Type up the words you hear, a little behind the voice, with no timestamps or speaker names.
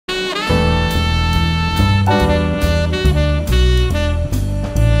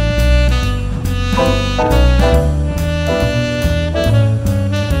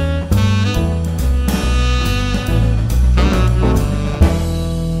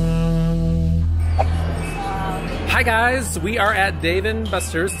Hi guys, we are at Dave &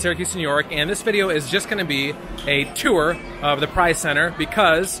 Buster's in Syracuse, New York, and this video is just going to be a tour of the prize center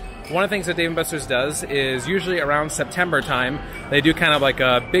because one of the things that Dave & Buster's does is usually around September time, they do kind of like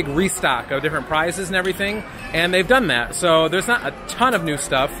a big restock of different prizes and everything, and they've done that. So there's not a ton of new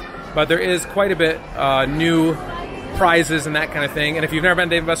stuff, but there is quite a bit new prizes and that kind of thing. And if you've never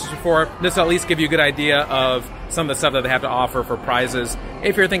been to Dave & Buster's before, this will at least give you a good idea of some of the stuff that they have to offer for prizes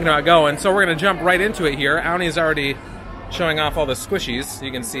if you're thinking about going. So we're going to jump right into it here. Auni's already showing off all the squishies.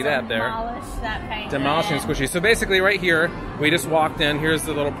 You can see that there. Demolish that paint. Demolishing squishies. So basically right here, we just walked in. Here's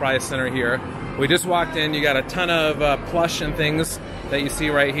the little prize center here. We just walked in. You got a ton of plush and things that you see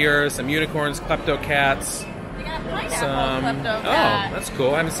right here. Some unicorns, klepto cats. You got a pineapple klepto cat. Oh, that's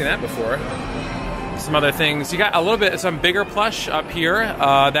cool. I haven't seen that before. Some other things. You got a little bit, some bigger plush up here.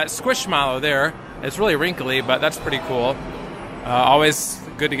 That Squishmallow there. It's really wrinkly, but that's pretty cool. Always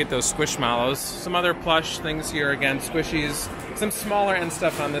good to get those Squishmallows. Some other plush things here, again, squishies. Some smaller end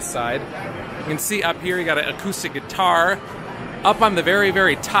stuff on this side. You can see up here you got an acoustic guitar. Up on the very,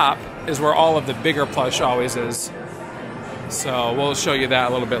 very top is where all of the bigger plush always is. So we'll show you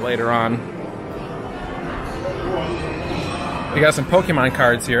that a little bit later on. We got some Pokemon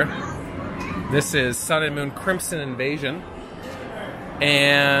cards here. This is Sun and Moon Crimson Invasion.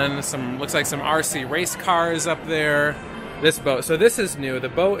 And some, looks like some RC race cars up there. This boat, so this is new. The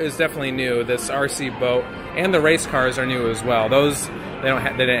boat is definitely new. This RC boat and the race cars are new as well. Those they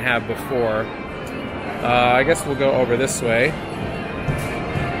didn't have before. I guess we'll go over this way.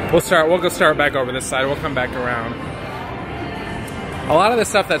 We'll go start back over this side. We'll come back around. A lot of the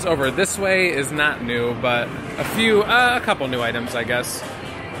stuff that's over this way is not new, but a couple new items, I guess.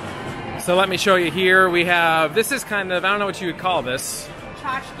 So let me show you here. We have, this is kind of, I don't know what you would call this.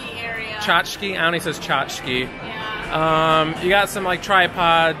 Tchotchke area. Tchotchke? Auni says tchotchke. Yeah. You got some like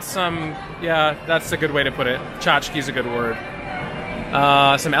tripods, yeah, that's a good way to put it. Tchotchke's a good word.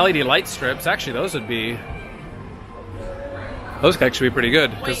 Some LED light strips. Actually, those could actually be pretty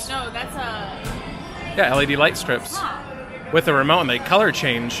good. Wait, no, that's a... Yeah, LED light strips. Huh. With a remote and they color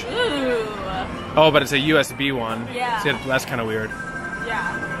change. Ooh. Oh, but it's a USB one. Yeah. See, that's kind of weird.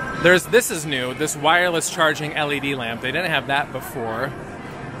 Yeah. This is new, this wireless charging LED lamp. They didn't have that before.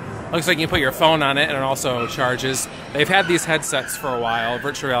 Looks like you can put your phone on it and it also charges. They've had these headsets for a while,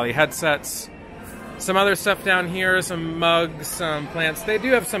 virtual reality headsets. Some other stuff down here, some mugs, some plants. They do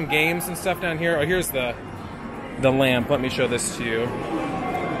have some games and stuff down here. Oh, here's the lamp. Let me show this to you.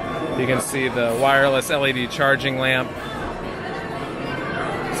 You can see the wireless LED charging lamp.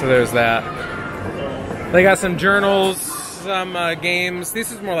 So there's that. They got some journals, some games.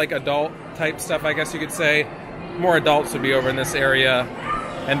 This is more like adult type stuff, I guess you could say. More adults would be over in this area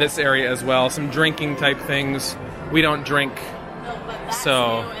and this area as well. Some drinking type things. We don't drink. No, but that's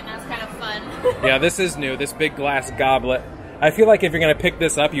so new and that's kind of fun. Yeah, this is new. This big glass goblet. I feel like if you're gonna pick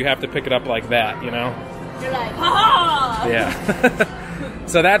this up, you have to pick it up like that, you know? You're like, ha ha! Yeah.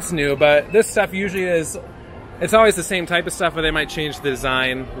 So that's new, but this stuff usually is, it's always the same type of stuff, but they might change the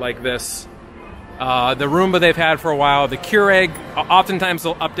design like this. The Roomba they've had for a while. The Keurig, oftentimes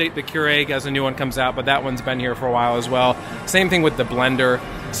they'll update the Keurig as a new one comes out, but that one's been here for a while as well. Same thing with the blender.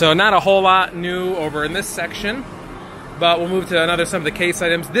 So not a whole lot new over in this section, but we'll move to some of the case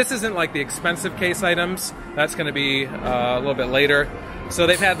items. This isn't like the expensive case items. That's going to be a little bit later. So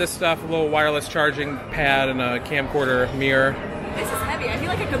they've had this stuff, a little wireless charging pad and a camcorder mirror. This is heavy. I feel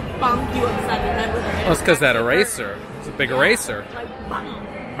like I could bonk you upside the head with it. Well, it's because that eraser. It's a big eraser. Like,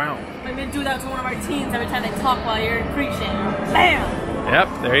 bam. Wow. I'm going to do that to one of our teens every time they talk while you're preaching. Bam!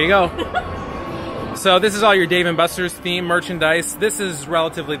 Yep, there you go. So this is all your Dave & Buster's theme merchandise. This is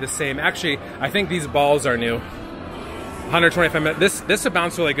relatively the same. Actually, I think these balls are new. 125 minutes. This will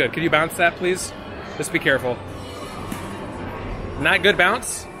bounce really good. Could you bounce that, please? Just be careful. Not good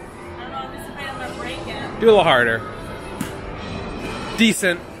bounce? I don't know, I'm just afraid I'm going to break it. Do a little harder.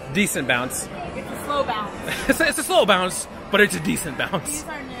 Decent bounce. It's a slow bounce. It's a slow bounce, but it's a decent bounce. These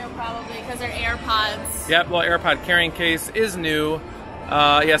are new probably because they're AirPods. Yep, well, AirPod carrying case is new.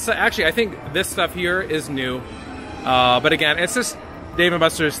 Yeah, so actually, I think this stuff here is new. But again, it's just Dave &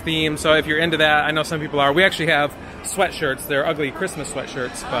 Buster's theme, so if you're into that, I know some people are. We actually have sweatshirts. They're ugly Christmas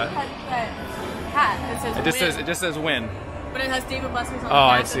sweatshirts, but it just says win. But it has Dave & Buster's on the Oh,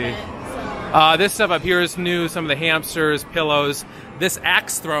 I back see. of it, so. This stuff up here is new. Some of the hamsters, pillows. This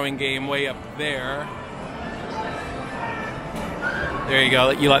axe throwing game way up there. There you go.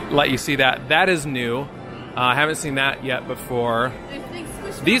 Let you see that. That is new. I haven't seen that yet before.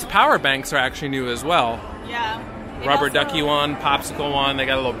 These power banks are actually new as well. Yeah. Rubber ducky one, popsicle one. They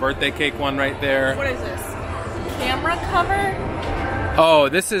got a little birthday cake one right there. What is this? Camera cover? Oh,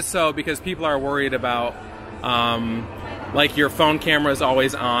 this is so because people are worried about like your phone camera is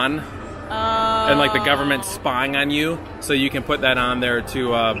always on, and like the government's spying on you, so you can put that on there to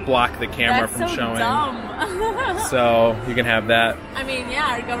block the camera from showing. Dumb. So you can have that. I mean,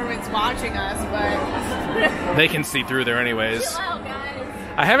 yeah, our government's watching us, but they can see through there anyways. Chill out, guys.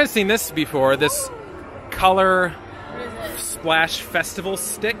 I haven't seen this before. This color What is it? splash festival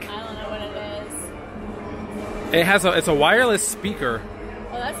stick. I don't know what it is. It has it's a wireless speaker.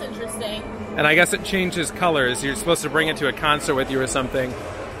 Oh, that's interesting. And I guess it changes colors. You're supposed to bring it to a concert with you or something.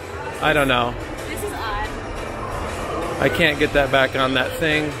 I don't know. This is odd. I can't get that back on that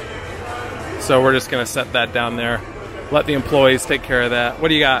thing. So we're just going to set that down there. Let the employees take care of that. What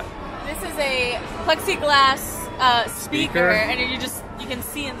do you got? This is a plexiglass speaker, and you can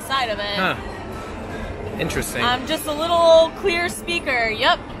see inside of it. Huh. Interesting. Just a little clear speaker.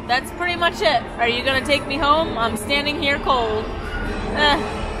 Yep, that's pretty much it. Are you going to take me home? I'm standing here cold.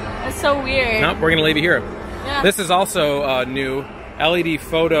 That's so weird. Nope, we're going to leave you here. Yeah. This is also new LED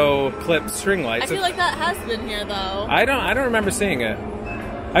photo clip string lights. I feel like that has been here though. I don't remember seeing it.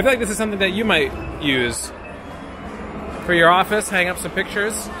 I feel like this is something that you might use for your office. Hang up some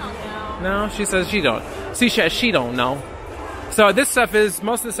pictures. Oh, no. No, she says she don't. She don't know. So this stuff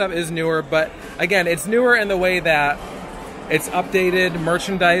most of the stuff is newer, but again, it's newer in the way that it's updated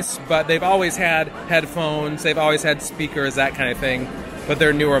merchandise, but they've always had headphones, they've always had speakers, that kind of thing, but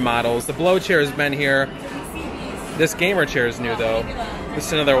they're newer models. The blow chair has been here. This gamer chair is new though. This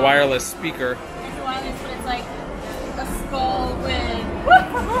is another wireless speaker. It's wireless, but it's like a skull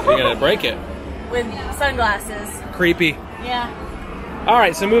with... You're gonna break it. With sunglasses. Creepy. Yeah.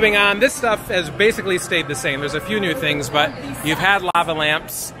 Alright, so moving on. This stuff has basically stayed the same. There's a few new things, but you've had lava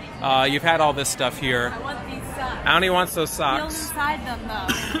lamps. You've had all this stuff here. I want these socks. I only want those Feel socks. inside them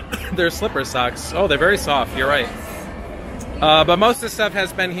though. They're slipper socks. Oh, they're very soft. You're right. But most of the stuff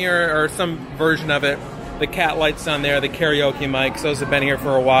has been here, or some version of it. The cat lights on there, the karaoke mics, those have been here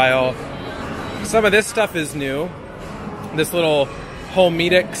for a while. Some of this stuff is new. This little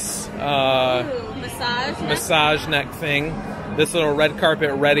Homedics massage neck thing. This little red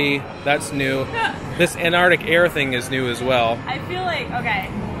carpet ready, that's new. This Antarctic air thing is new as well. I feel like, okay,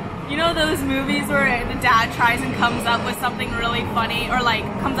 you know those movies where the dad tries and comes up with something really funny, or like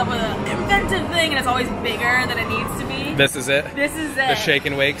comes up with an inventive thing and it's always bigger than it needs to be? This is it? This is it. The shake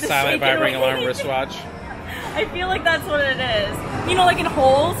and wake, silent vibrating alarm wristwatch. I feel like that's what it is. You know, like in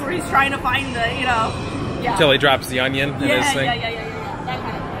Holes, where he's trying to find the, you know, yeah. Until he drops the onion in his thing. Yeah. That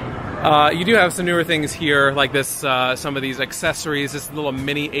kind of thing. You do have some newer things here, like this. Some of these accessories. This little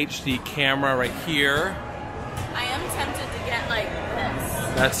mini HD camera right here. I am tempted to get like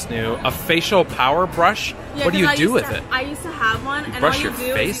this. That's new. A facial power brush. Yeah, what do you do with it? I used to have one, and brush all you your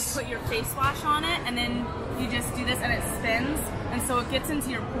do face? is you put your face wash on it, and then you just do this, and it spins, and so it gets into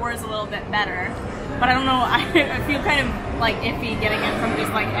your pores a little bit better. But I don't know. I feel kind of like iffy getting it from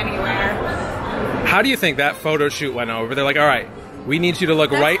just like anywhere. How do you think that photo shoot went over? They're like, all right, we need you to look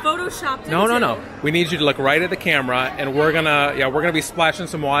right. Photoshopped. No. We need you to look right at the camera, and we're gonna be splashing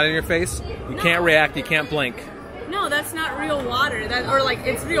some water in your face. You can't react. You can't blink. No, that's not real water. Or like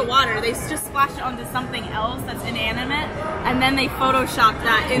it's real water. They just splash it onto something else that's inanimate, and then they Photoshop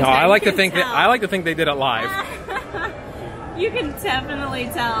that into. No, I like to think they did it live. You can definitely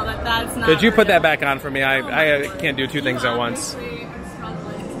tell that that's not. Could you put real. that back on for me? I can't do two things at once.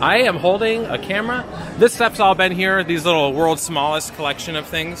 I am holding a camera. This stuff's all been here. These little world's smallest collection of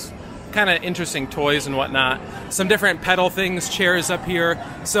things. Kind of interesting toys and whatnot. Some different pedal things, chairs up here.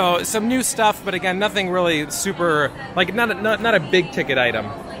 So some new stuff, but again, nothing really super, like not a big ticket item.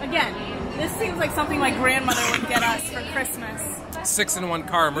 Again, this seems like something my grandmother would get us for Christmas. 6-in-1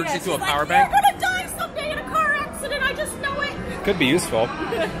 car emergency tool she's power like, bank. You're gonna die someday in a car accident, I just know it. Could be useful.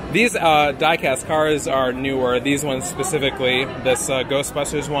 These die-cast cars are newer. These ones specifically, this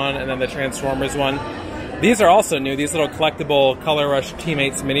Ghostbusters one and then the Transformers one. These are also new. These little collectible Color Rush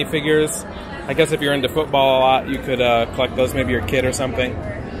Teammates minifigures. I guess if you're into football a lot, you could collect those, maybe your kid or something.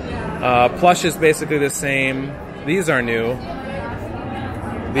 Plush is basically the same. These are new.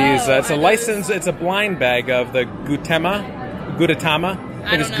 These it's a license. It's a blind bag of the Gudetama. I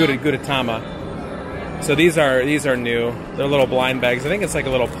think it's Gudetama. So these are new. They're little blind bags. I think it's like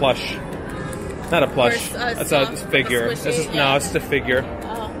a little plush. Not a plush. It's a figure. It's just a figure.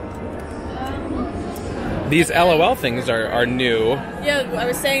 These LOL things are new. Yeah, I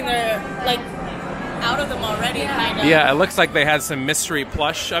was saying they're like out of them already, kind of. Yeah, it looks like they had some mystery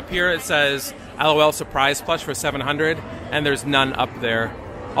plush up here. It says LOL surprise plush for $700, and there's none up there.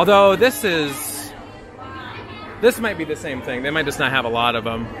 Although this might be the same thing. They might just not have a lot of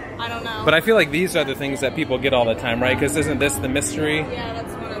them. I don't know. But I feel like these are the things that people get all the time, right? Because isn't this the mystery? Yeah,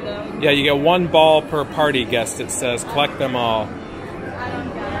 that's one of them. Yeah, you get 1 ball per party guest, it says. Collect them all.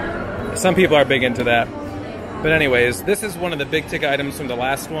 Some people are big into that. But anyways, this is one of the big ticket items from the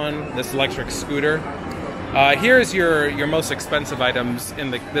last one, this electric scooter. Here's your most expensive items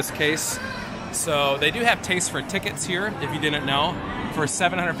in this case. So they do have taste for tickets here, if you didn't know. For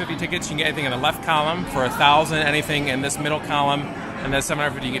 750 tickets, you can get anything in the left column. For 1,000, anything in this middle column. And then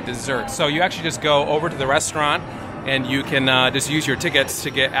 750, you get dessert. So you actually just go over to the restaurant and you can just use your tickets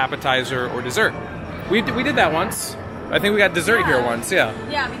to get appetizer or dessert. We did that once. I think we got dessert here once, yeah.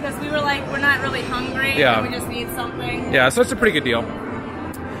 Yeah, because we were like, we're not really hungry, and we just need something. Yeah, so it's a pretty good deal.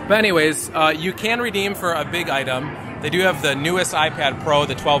 But anyways, you can redeem for a big item. They do have the newest iPad Pro,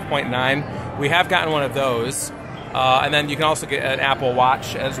 the 12.9. We have gotten one of those. And then you can also get an Apple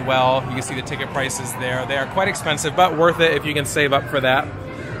Watch as well. You can see the ticket prices there. They are quite expensive, but worth it if you can save up for that.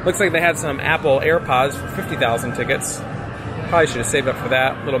 Looks like they had some Apple AirPods for 50,000 tickets. Probably should have saved up for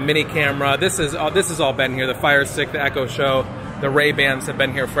that. Little mini camera. This has all been here. The Fire Stick, the Echo Show, the Ray-Bans have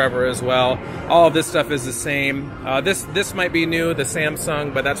been here forever as well. All of this stuff is the same. This might be new, the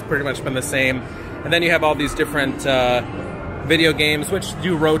Samsung, but that's pretty much been the same. And then you have all these different video games, which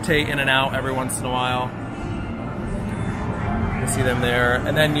do rotate in and out every once in a while. You see them there.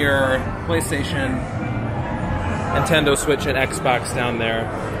 And then your PlayStation, Nintendo Switch, and Xbox down there.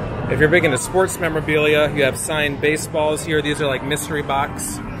 If you're big into sports memorabilia, you have signed baseballs here. These are like mystery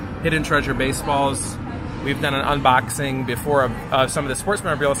box, hidden treasure baseballs. We've done an unboxing before of some of the sports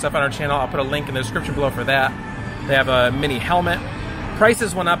memorabilia stuff on our channel. I'll put a link in the description below for that. They have a mini helmet.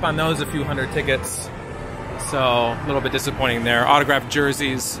 Prices went up on those, a few hundred tickets. So a little bit disappointing there. Autographed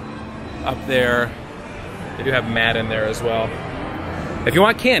jerseys up there. They do have Madden there as well. If you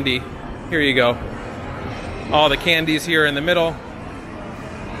want candy, here you go. All the candies here in the middle.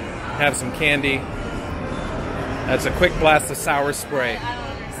 Have some candy. That's a quick blast of sour spray. I don't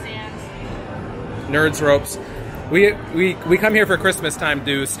understand. Nerds ropes. We come here for Christmas time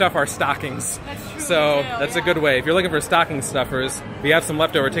to stuff our stockings. That's true. So that's a good way. If you're looking for stocking stuffers, we have some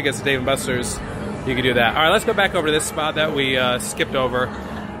leftover tickets to Dave & Buster's. You can do that. All right, let's go back over to this spot that we skipped over.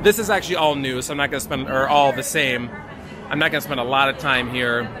 This is actually all new, so I'm not going to spend, or all the same. I'm not going to spend a lot of time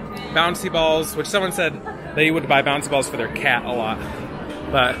here. Bouncy balls, which someone said they would buy bouncy balls for their cat a lot.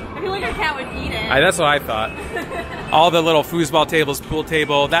 But I feel like a cat would eat it. That's what I thought. All the little foosball tables, pool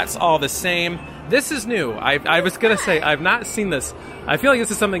table, that's all the same. This is new. I was going to say, I've not seen this. I feel like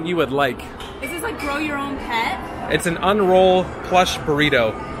this is something you would like. Is this like grow your own pet? It's an unroll plush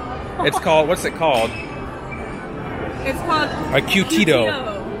burrito. It's called, what's it called? It's called a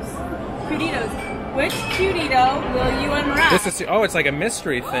Cutito. Cutitos. Which Cutito will you unwrap? This is, oh, it's like a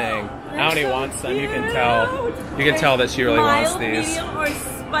mystery thing. Auni wants them, you can tell. You can tell that she really wants these. Medium, or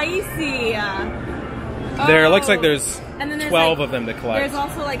spicy? There looks like there's 12 like, of them to collect. There's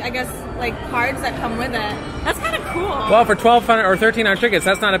also like, I guess, like cards that come with it. That's kind of cool. Well, for 1,200 or 1,300 tickets,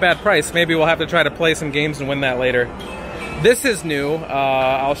 that's not a bad price. Maybe we'll have to try to play some games and win that later. This is new.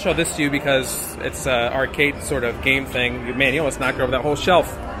 I'll show this to you because it's an arcade sort of game thing. Man, you almost knocked over that whole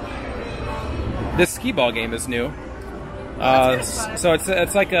shelf. This skee ball game is new. So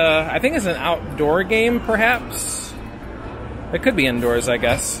it's like a, I think it's an outdoor game, perhaps. It could be indoors, I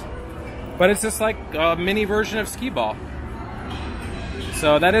guess. But it's just like a mini version of skee ball.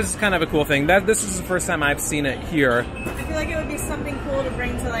 So that is kind of a cool thing. This is the first time I've seen it here. I feel like it would be something cool to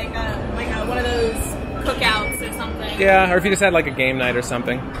bring to like one of those cookouts or something. Yeah, or if you just had like a game night or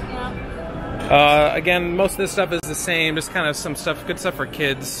something. Yeah. Again, most of this stuff is the same. Just kind of some stuff, good stuff for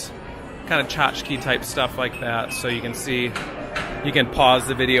kids. Kind of tchotchke type stuff like that. So you can see, you can pause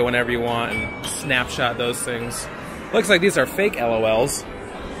the video whenever you want and snapshot those things. Looks like these are fake LOLs.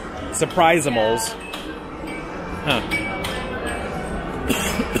 Surprise-imals. Huh.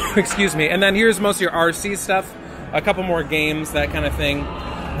 Excuse me. And then here's most of your RC stuff. A couple more games, that kind of thing.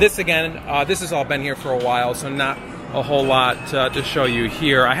 This again, this has all been here for a while, so not a whole lot to show you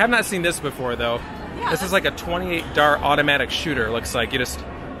here. I have not seen this before, though. Yeah, this is like a 28 dart automatic shooter. Looks like you just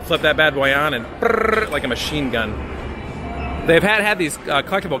flip that bad boy on and brrr, like a machine gun. They've had these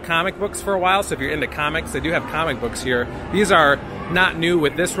collectible comic books for a while, so if you're into comics, they do have comic books here. These are not new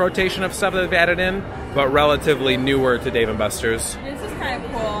with this rotation of stuff that they've added in, but relatively newer to Dave & Buster's. This is kind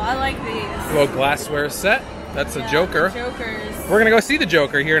of cool. I like these. A little glassware set. That's a Joker. Jokers. We're going to go see the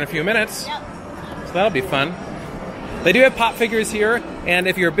Joker here in a few minutes. Yep. So that'll be fun. They do have pop figures here, and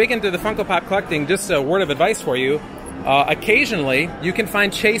if you're big into the Funko Pop collecting, just a word of advice for you. Occasionally, you can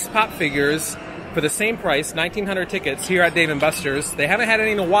find Chase pop figures for the same price, 1,900 tickets, here at Dave & Buster's. They haven't had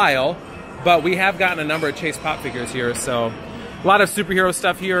any in a while, but we have gotten a number of Chase pop figures here, so a lot of superhero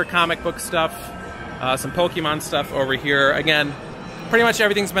stuff here, comic book stuff, some Pokemon stuff over here. Again, pretty much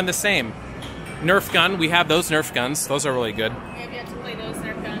everything's been the same. Nerf gun, we have those Nerf guns. Those are really good. Yeah, we have to play those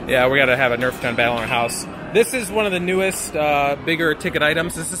Nerf guns. Yeah, we gotta have a Nerf gun battle in our house. This is one of the newest, bigger ticket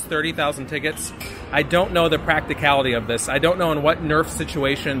items. This is 30,000 tickets. I don't know the practicality of this. I don't know in what Nerf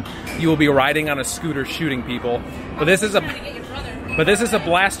situation you will be riding on a scooter shooting people. But this is a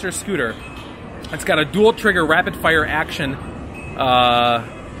blaster scooter. It's got a dual trigger rapid fire action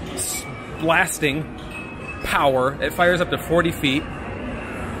blasting power. It fires up to 40 feet.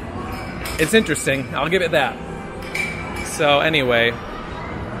 It's interesting. I'll give it that. So anyway.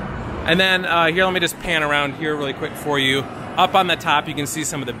 And then here, let me just pan around here really quick for you. Up on the top, you can see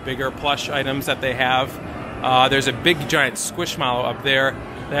some of the bigger plush items that they have. There's a big giant Squishmallow up there.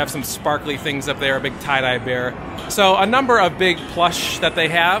 They have some sparkly things up there, a big tie-dye bear. So a number of big plush that they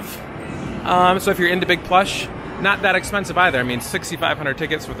have. So if you're into big plush, not that expensive either. I mean, 6,500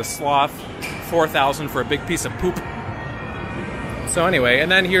 tickets for the sloth, 4,000 for a big piece of poop. So anyway,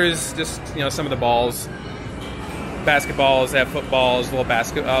 and then here's just, you know, some of the balls. Basketballs, they have footballs, smaller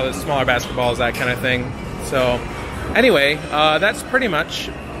basketballs, that kind of thing. So anyway, that's pretty much,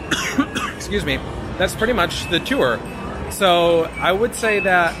 excuse me, that's pretty much the tour. So I would say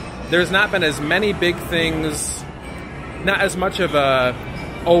that there's not been as many big things, not as much of a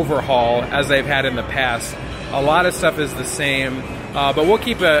overhaul as they've had in the past. A lot of stuff is the same, but we'll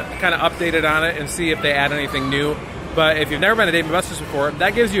keep kind of updated on it and see if they add anything new. But if you've never been to Dave & Buster's before,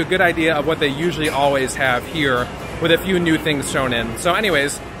 that gives you a good idea of what they usually always have here, with a few new things thrown in. So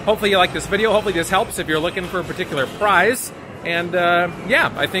anyways, hopefully you like this video. Hopefully this helps if you're looking for a particular prize. And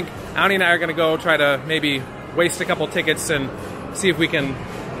yeah, I think Auni and I are gonna go try to maybe waste a couple tickets and see if we can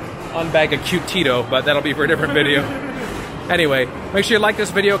unbag a cute Tito, but that'll be for a different video. Anyway, make sure you like this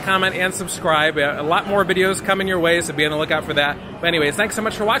video, comment, and subscribe. A lot more videos coming your way, so be on the lookout for that. But anyways, thanks so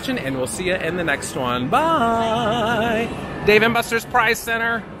much for watching, and we'll see you in the next one. Bye! Dave & Buster's Prize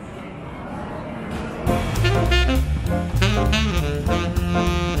Center.